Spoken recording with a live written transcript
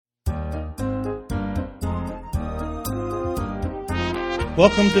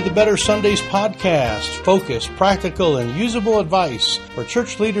Welcome to the Better Sundays podcast. Focused, practical, and usable advice for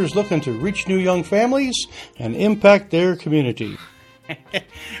church leaders looking to reach new young families and impact their community.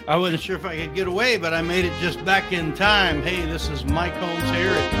 I wasn't sure if I could get away, but I made it just back in time. Hey, this is Mike Holmes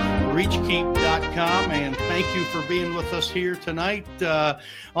here at ReachKeep.com, and thank you for being with us here tonight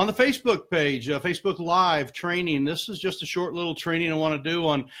on the Facebook page, Facebook Live training. This is just a short little training I want to do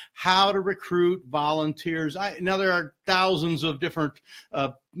on how to recruit volunteers. Now, there are thousands of different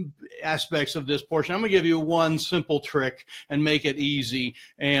aspects of this portion. I'm going to give you one simple trick and make it easy.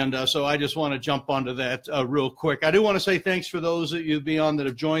 And so I just want to jump onto that real quick. I do want to say thanks for those of you beyond that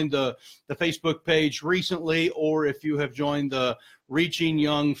have joined the Facebook page recently, or if you have joined the Reaching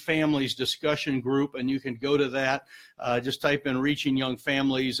Young Families discussion group, and you can go to that. Just type in Reaching Young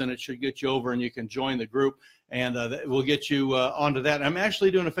Families, and it should get you over, and you can join the group. And we'll get you onto that. I'm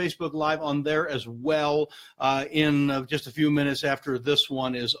actually doing a Facebook Live on there as well in just a few minutes after this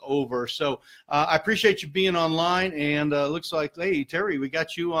one is over. So I appreciate you being online. And looks like, hey, Terry, we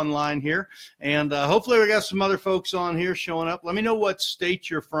got you online here. And hopefully we got some other folks on here showing up. Let me know what state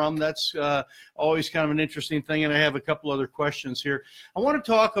you're from. That's always kind of an interesting thing. And I have a couple other questions here. I want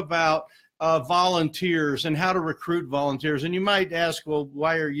to talk about volunteers and how to recruit volunteers. And you might ask, well,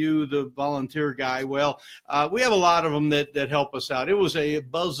 why are you the volunteer guy? Well, we have a lot of them that help us out. It was a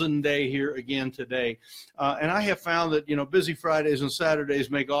buzzing day here again today. And I have found that, busy Fridays and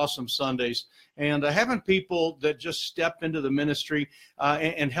Saturdays make awesome Sundays. And having people that just step into the ministry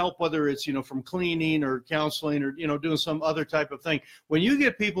and help, whether it's, from cleaning or counseling or, doing some other type of thing. When you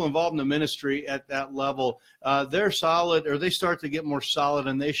get people involved in the ministry at that level, they're solid, or they start to get more solid,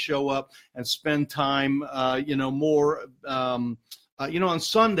 and they show up and spend time, more, on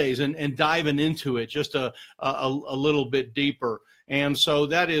Sundays and diving into it just a little bit deeper. And so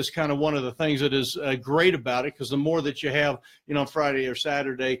that is kind of one of the things that is great about it, because the more that you have, Friday or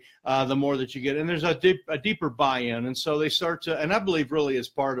Saturday, the more that you get. And there's a deeper buy-in. And so they start to, and I believe really is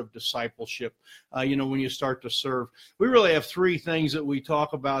part of discipleship, when you start to serve. We really have three things that we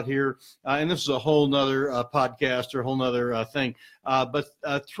talk about here. And this is a whole nother podcast or a whole nother thing. But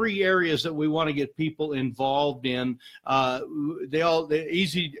three areas that we want to get people involved in. They're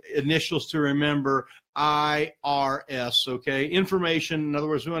easy initials to remember. IRS, okay? Information. In other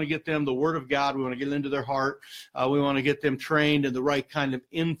words, we want to get them the Word of God. We want to get it into their heart. We want to get them trained in the right kind of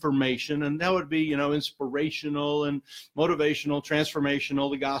information. And that would be, inspirational and motivational, transformational,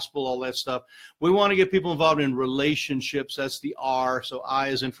 the gospel, all that stuff. We want to get people involved in relationships. That's the R. So I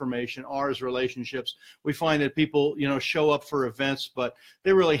is information. R is relationships. We find that people, show up for events, but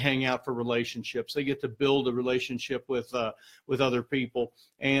they really hang out for relationships. They get to build a relationship with other people.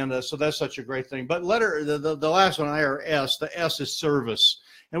 And so that's such a great thing. But the last one, IRS, the S is service.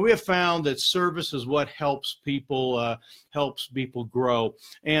 And we have found that service is what helps people grow.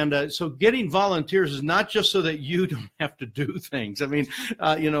 And so getting volunteers is not just so that you don't have to do things. I mean,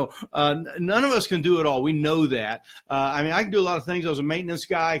 none of us can do it all. We know that. I can do a lot of things. I was a maintenance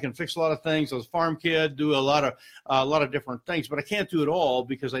guy. I can fix a lot of things. I was a farm kid, do a lot of different things, but I can't do it all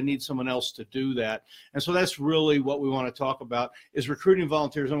because I need someone else to do that. And so that's really what we want to talk about is recruiting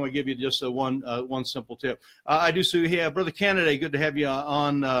volunteers. I'm going to give you just one simple tip. I do see here, Brother Kennedy, good to have you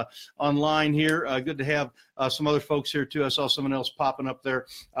online here. Good to have some other folks here too. I saw someone else popping up there.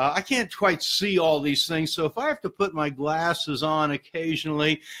 I can't quite see all these things, so if I have to put my glasses on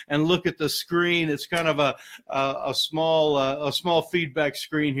occasionally and look at the screen, it's kind of a small feedback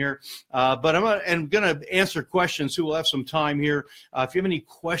screen here. But I'm going to answer questions. So we'll have some time here. If you have any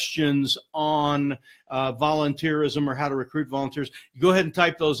questions on volunteerism or how to recruit volunteers, go ahead and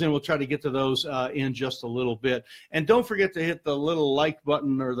type those in. We'll try to get to those in just a little bit. And don't forget to hit the little like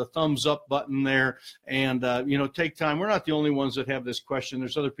button or the thumbs up button there. And, take time. We're not the only ones that have this question.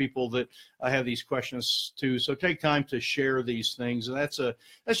 There's other people that have these questions too. So take time to share these things. And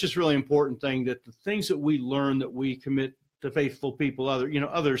that's just really important thing, that the things that we learn, that we commit to faithful people,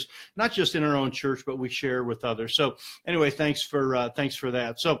 others, not just in our own church, but we share with others. So anyway, thanks for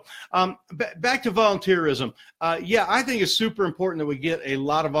that. So back to volunteerism. I think it's super important that we get a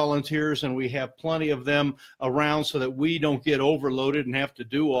lot of volunteers and we have plenty of them around so that we don't get overloaded and have to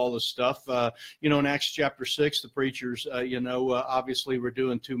do all this stuff. In Acts chapter 6, the preachers, obviously were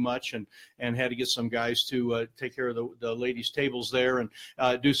doing too much and had to get some guys to take care of the ladies' tables there and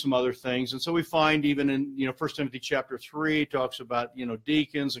do some other things. And so we find even in, 1 Timothy chapter 3, 3 talks about,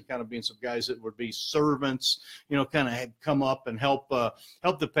 deacons and kind of being some guys that would be servants, kind of come up and help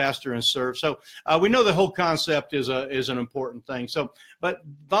the pastor and serve. So we know the whole concept is an important thing. So, but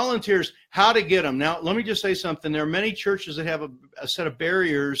volunteers, how to get them. Now, let me just say something. There are many churches that have a set of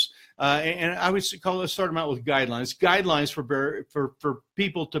barriers, and I would start them out with guidelines for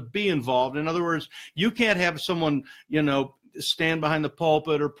people to be involved. In other words, you can't have someone, stand behind the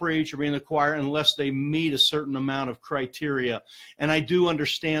pulpit or preach or be in the choir unless they meet a certain amount of criteria. And I do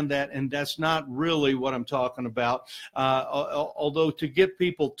understand that, and that's not really what I'm talking about. Although to get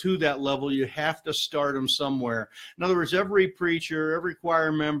people to that level, you have to start them somewhere. In other words, every preacher, every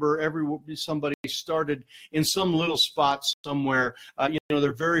choir member, somebody started in some little spot somewhere.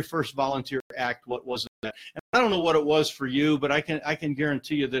 Their very first volunteer act, what was that? And I don't know what it was for you, but I can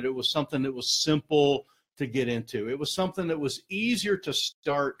guarantee you that it was something that was simple to get into. It was something that was easier to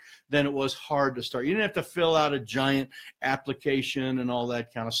start than it was hard to start. You didn't have to fill out a giant application and all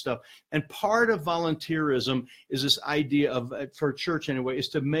that kind of stuff. And part of volunteerism is this idea of, for church anyway, is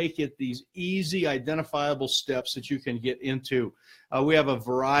to make it these easy, identifiable steps that you can get into. We have a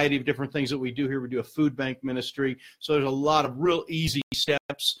variety of different things that we do here. We do a food bank ministry. So there's a lot of real easy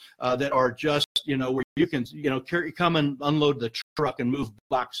steps that are just, where you can, come and unload the truck and move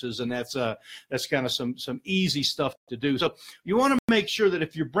boxes. And that's kind of some easy stuff to do. So you want to make sure that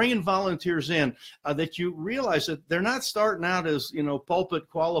if you're bringing volunteers in, that you realize that they're not starting out as, pulpit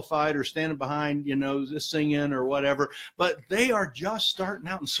qualified or standing behind, singing or whatever, but they are just starting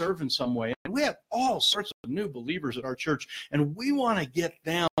out and serving some way. And we have all sorts of new believers at our church, and we want to get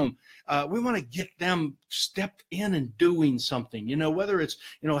them, stepped in and doing something, whether it's,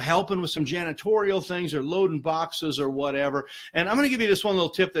 helping with some janitorial things or loading boxes or whatever. And I'm going to give you this one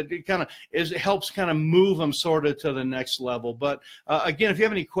little tip that it helps kind of move them sort of to the next level. But again, if you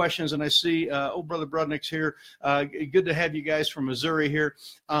have any questions, and I see, Brother Brudnick's here, good to have you guys from Missouri here.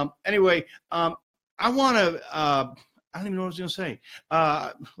 Anyway, I want to, I don't even know what I was going to say.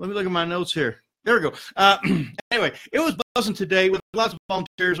 Let me look at my notes here. There we go. Anyway, it was buzzing today with lots of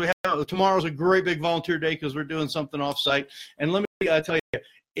volunteers. Tomorrow's a great big volunteer day because we're doing something offsite. And let me tell you,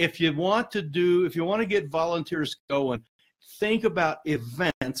 if you want to get volunteers going, think about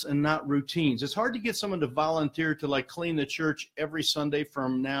events and not routines. It's hard to get someone to volunteer to clean the church every Sunday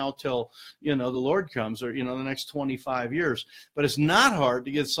from now till, the Lord comes, or, the next 25 years. But it's not hard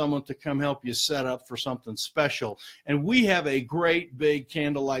to get someone to come help you set up for something special. And we have a great big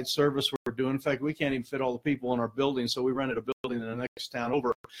candlelight service we're doing. In fact, we can't even fit all the people in our building, so we rented a building in the next town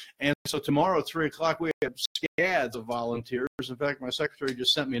over. And so tomorrow at 3 o'clock, we have scads of volunteers. In fact, my secretary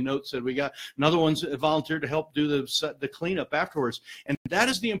just sent me a note, said we got another one's volunteered to help do the cleanup afterwards. And that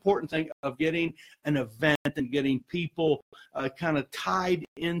is the important thing of getting an event and getting people kind of tied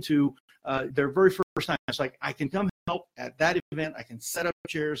into their very first time. It's like, I can come help at that event. I can set up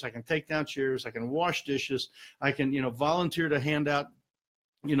chairs. I can take down chairs. I can wash dishes. I can, volunteer to hand out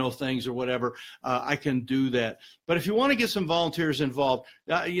things or whatever. I can do that. But if you want to get some volunteers involved,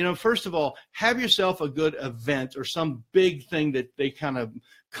 first of all, have yourself a good event or some big thing that they kind of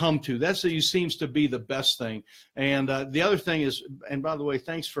come to. That seems to be the best thing. And the other thing is, and by the way,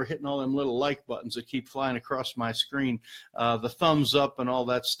 thanks for hitting all them little like buttons that keep flying across my screen, the thumbs up and all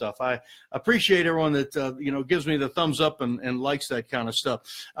that stuff. I appreciate everyone that, gives me the thumbs up and likes that kind of stuff.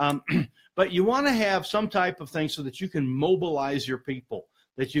 But you want to have some type of thing so that you can mobilize your people,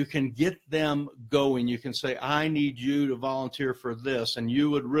 that you can get them going. You can say, I need you to volunteer for this, and you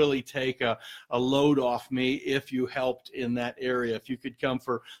would really take a load off me if you helped in that area. If you could come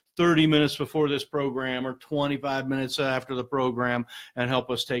for 30 minutes before this program or 25 minutes after the program and help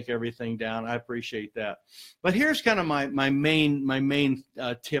us take everything down, I appreciate that. But here's kind of my main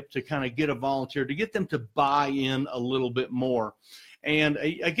tip to kind of get a volunteer, to get them to buy in a little bit more. And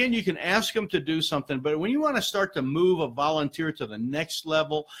again, you can ask them to do something, but when you want to start to move a volunteer to the next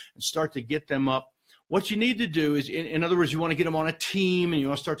level and start to get them up, what you need to do is, in other words, you want to get them on a team, and you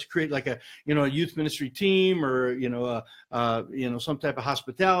want to start to create like a youth ministry team, or some type of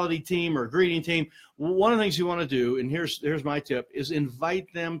hospitality team or a greeting team. One of the things you want to do, and here's my tip, is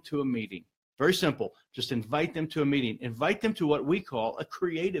invite them to a meeting. Very simple. Just invite them to a meeting. Invite them to what we call a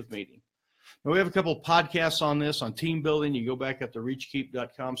creative meeting. Now, we have a couple of podcasts on this, on team building. You go back at the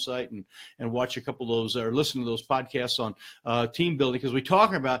reachkeep.com site and watch a couple of those, or listen to those podcasts on team building, because we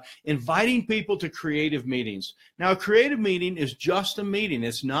talk about inviting people to creative meetings. Now, a creative meeting is just a meeting.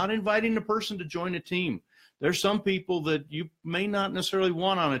 It's not inviting a person to join a team. There's some people that you may not necessarily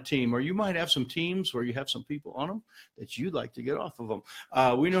want on a team, or you might have some teams where you have some people on them that you'd like to get off of them.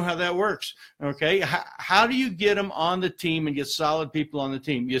 We know how that works, okay? How do you get them on the team and get solid people on the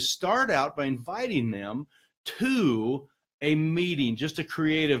team? You start out by inviting them to a meeting, just a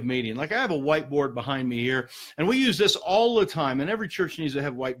creative meeting. Like I have a whiteboard behind me here, and we use this all the time, and every church needs to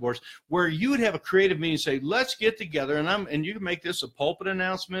have whiteboards where you would have a creative meeting, say, let's get together, and you can make this a pulpit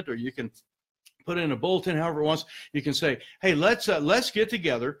announcement, or you can put it in a bulletin, however it wants. You can say, hey, let's get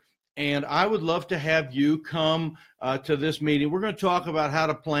together, and I would love to have you come to this meeting. We're going to talk about how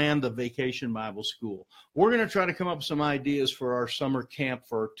to plan the Vacation Bible School. We're going to try to come up with some ideas for our summer camp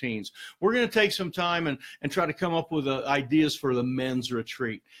for our teens. We're going to take some time and try to come up with ideas for the men's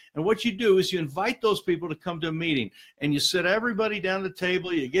retreat. And what you do is you invite those people to come to a meeting, and you sit everybody down at the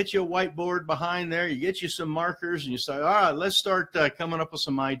table. You get you a whiteboard behind there. You get you some markers, and you say, all right, let's start coming up with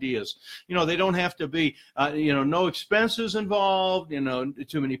some ideas. They don't have to be, no expenses involved,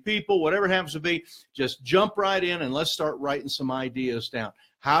 too many people, whatever it happens to be. Just jump right in and let's start writing some ideas down.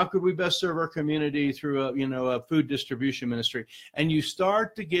 How could we best serve our community through a food distribution ministry? And you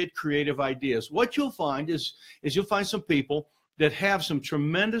start to get creative ideas. What you'll find is you'll find some people that have some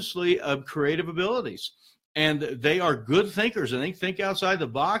tremendously creative abilities, and they are good thinkers, and they think outside the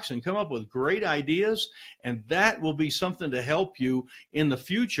box and come up with great ideas. And that will be something to help you in the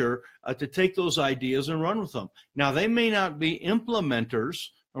future to take those ideas and run with them. Now, they may not be implementers,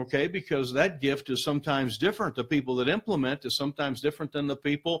 okay, because that gift is sometimes different. The people that implement is sometimes different than the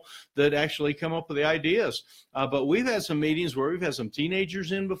people that actually come up with the ideas. But we've had some meetings where we've had some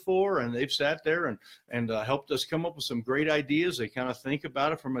teenagers in before, and they've sat there and helped us come up with some great ideas. They kind of think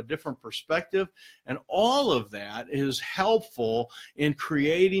about it from a different perspective. And all of that is helpful in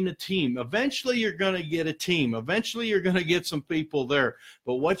creating a team. Eventually, you're going to get a team. Eventually, you're going to get some people there.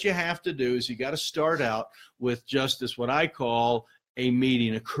 But what you have to do is you got to start out with just this, what I call a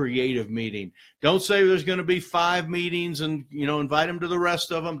meeting, a creative meeting. Don't say there's going to be 5 meetings and, invite them to the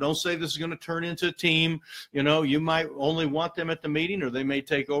rest of them. Don't say this is going to turn into a team. You might only want them at the meeting, or they may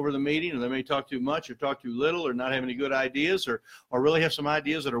take over the meeting, or they may talk too much or talk too little, or not have any good ideas, or really have some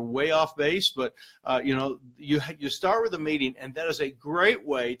ideas that are way off base. But, you start with a meeting, and that is a great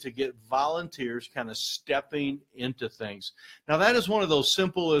way to get volunteers kind of stepping into things. Now, that is one of those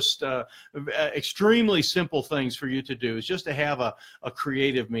simplest, extremely simple things for you to do, is just to have a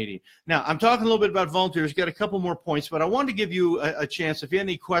creative meeting. Now, I'm talking a little bit about volunteers. Got a couple more points, but I wanted to give you a chance, if you have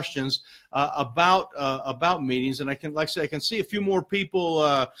any questions about meetings, and I can, like I say, I can see a few more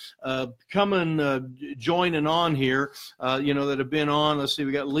people coming, joining on here, that have been on. Let's see,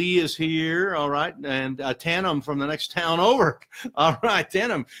 we got Lee is here, all right, and Tanum from the next town over. All right,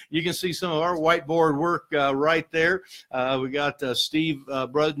 Tanum, you can see some of our whiteboard work right there. We got Steve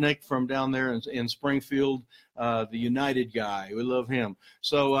Brudnick from down there in Springfield, the United guy. We love him.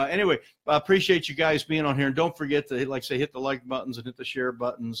 So anyway, I appreciate you guys being on here. And don't forget to, like I say, hit the like buttons and hit the share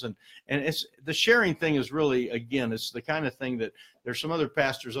buttons. And it's the sharing thing is really, again, it's the kind of thing that there's some other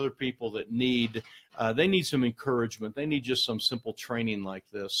pastors, other people that need, they need some encouragement. They need just some simple training like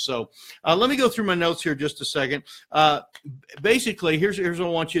this. So let me go through my notes here just a second. Basically, here's what I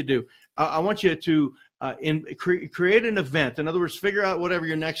want you to do. I want you to create an event. In other words, figure out whatever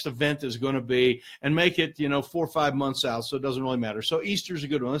your next event is going to be and make it, 4 or 5 months out, so it doesn't really matter. So Easter's a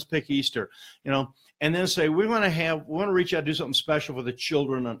good one. Let's pick Easter, and then say we want to reach out and do something special for the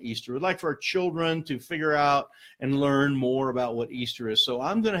children on Easter. We'd like for our children to figure out and learn more about what Easter is. So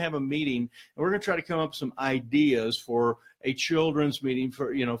I'm going to have a meeting, and we're going to try to come up with some ideas for a children's meeting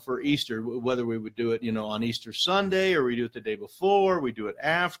for Easter, whether we would do it, on Easter Sunday, or we do it the day before, we do it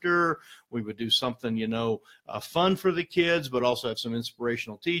after, we would do something, fun for the kids, but also have some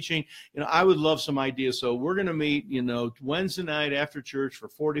inspirational teaching. I would love some ideas. So we're going to meet, Wednesday night after church for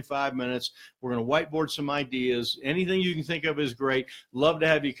 45 minutes. We're going to whiteboard some ideas. Anything you can think of is great. Love to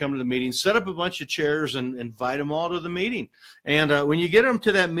have you come to the meeting. Set up a bunch of chairs and invite them all to the meeting. And when you get them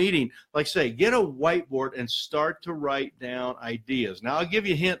to that meeting, like I say, get a whiteboard and start to write down ideas. Now, I'll give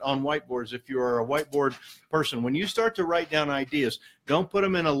you a hint on whiteboards if you're a whiteboard person. When you start to write down ideas, don't put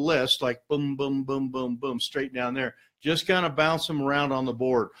them in a list like boom, boom, boom, boom, boom, straight down there. Just kind of bounce them around on the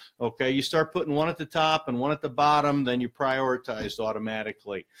board, okay? You start putting one at the top and one at the bottom, then you prioritize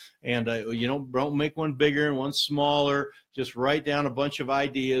automatically. And don't make one bigger and one smaller. Just write down a bunch of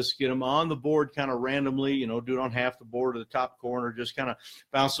ideas, get them on the board kind of randomly, do it on half the board or the top corner, just kind of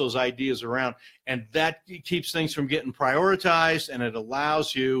bounce those ideas around. And that keeps things from getting prioritized, and it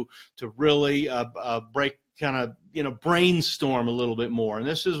allows you to really brainstorm a little bit more. And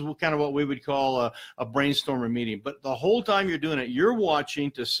this is kind of what we would call a brainstorming meeting. But the whole time you're doing it, you're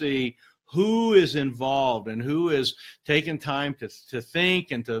watching to see who is involved and who is taking time to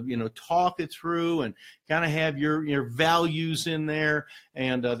think and to, talk it through and kind of have your values in there.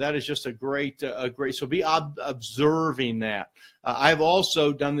 And that is just a great, so be observing that. I've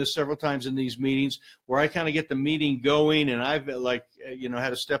also done this several times in these meetings where I kind of get the meeting going and I've had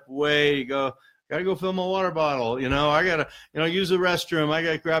to step away, got to go fill my water bottle. I got to, use the restroom. I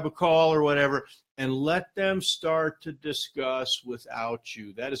got to grab a call or whatever, and let them start to discuss without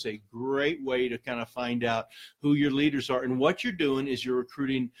you. That is a great way to kind of find out who your leaders are. And what you're doing is you're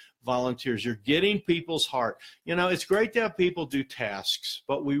recruiting volunteers. You're getting people's heart. It's great to have people do tasks,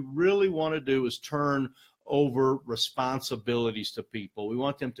 but we really want to do is turn over responsibilities to people. We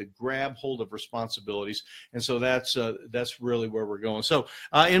want them to grab hold of responsibilities. And so that's really where we're going. So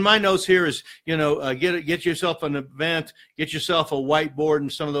in my notes here is, get yourself an event, get yourself a whiteboard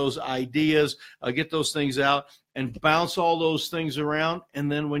and some of those ideas, get those things out and bounce all those things around.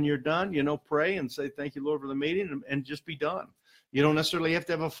 And then when you're done, pray and say, thank you, Lord, for the meeting, and just be done. You don't necessarily have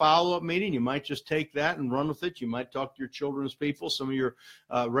to have a follow-up meeting. You might just take that and run with it. You might talk to your children's people, some of your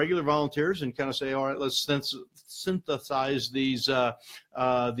regular volunteers, and kind of say, all right, let's synthesize these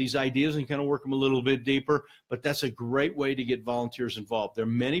ideas and kind of work them a little bit deeper. But that's a great way to get volunteers involved. There are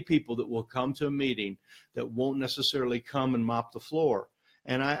many people that will come to a meeting that won't necessarily come and mop the floor.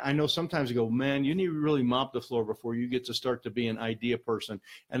 And I know sometimes you go, man, you need to really mop the floor before you get to start to be an idea person.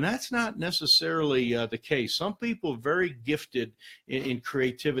 And that's not necessarily the case. Some people are very gifted in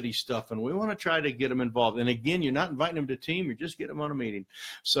creativity stuff, and we want to try to get them involved. And again, you're not inviting them to team, you're just getting them on a meeting.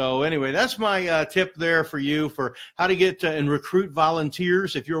 So anyway, that's my tip there for you for how to get and recruit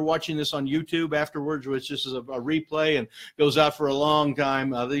volunteers. If you're watching this on YouTube afterwards, which this is a replay and goes out for a long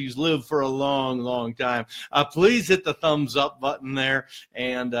time, these live for a long, long time, please hit the thumbs up button there.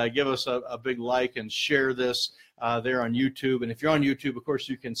 And give us a big like and share this there on YouTube. And if you're on YouTube, of course,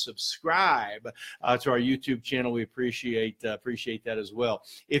 you can subscribe to our YouTube channel. We appreciate that as well.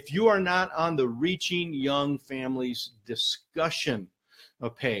 If you are not on the Reaching Young Families discussion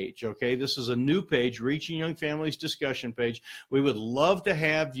page, okay, this is a new page, Reaching Young Families discussion page. We would love to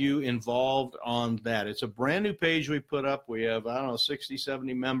have you involved on that. It's a brand new page we put up. We have, 60,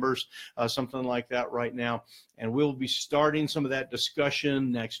 70 members, something like that right now. And we'll be starting some of that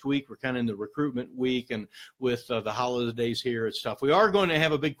discussion next week. We're kind of in the recruitment week, and with the holidays here, it's tough. We are going to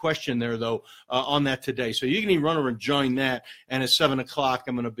have a big question there, though, on that today. So you can even run over and join that. And at 7 o'clock,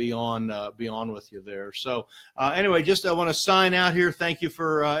 I'm going to be on with you there. So anyway, just I want to sign out here. Thank you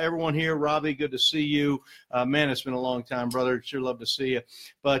for everyone here. Robbie, good to see you. Man, it's been a long time, brother. Sure love to see you.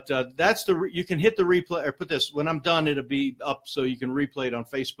 But you can hit the replay, or put this, when I'm done, it'll be up so you can replay it on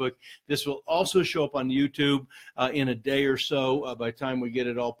Facebook. This will also show up on YouTube in a day or so by the time we get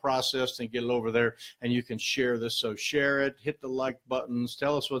it all processed and get it over there, and you can share this. So share it, hit the like buttons,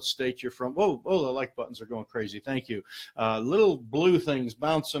 tell us what state you're from. Whoa, the like buttons are going crazy. Thank you. Little blue things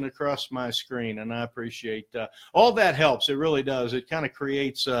bouncing across my screen, and I appreciate all that helps. It really does. It kind of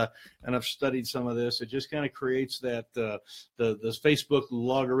creates, and I've studied some of this, it just kind of creates that the Facebook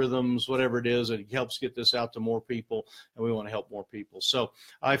logarithms, whatever it is, it helps get this out to more people, and we want to help more people. So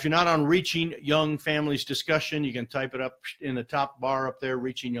if you're not on Reaching Young Families discussion, you can type it up in the top bar up there,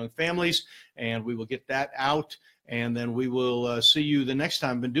 Reaching Young Families, and we will get that out. And then we will see you the next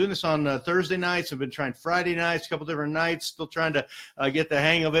time. I've been doing this on Thursday nights. I've been trying Friday nights, a couple different nights, still trying to get the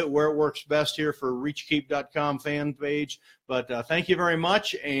hang of it, where it works best here for ReachKeep.com fan page. But thank you very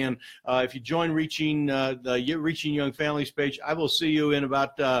much. And if you join the Reaching Young Families page, I will see you in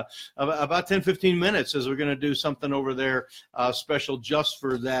about 10, 15 minutes, as we're going to do something over there special just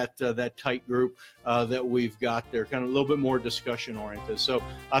for that tight group that we've got there, kind of a little bit more discussion oriented. So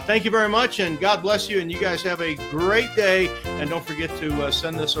thank you very much, and God bless you. And you guys have a great day. And don't forget to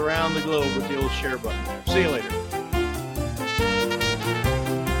send this around the globe with the old share button there. See you later.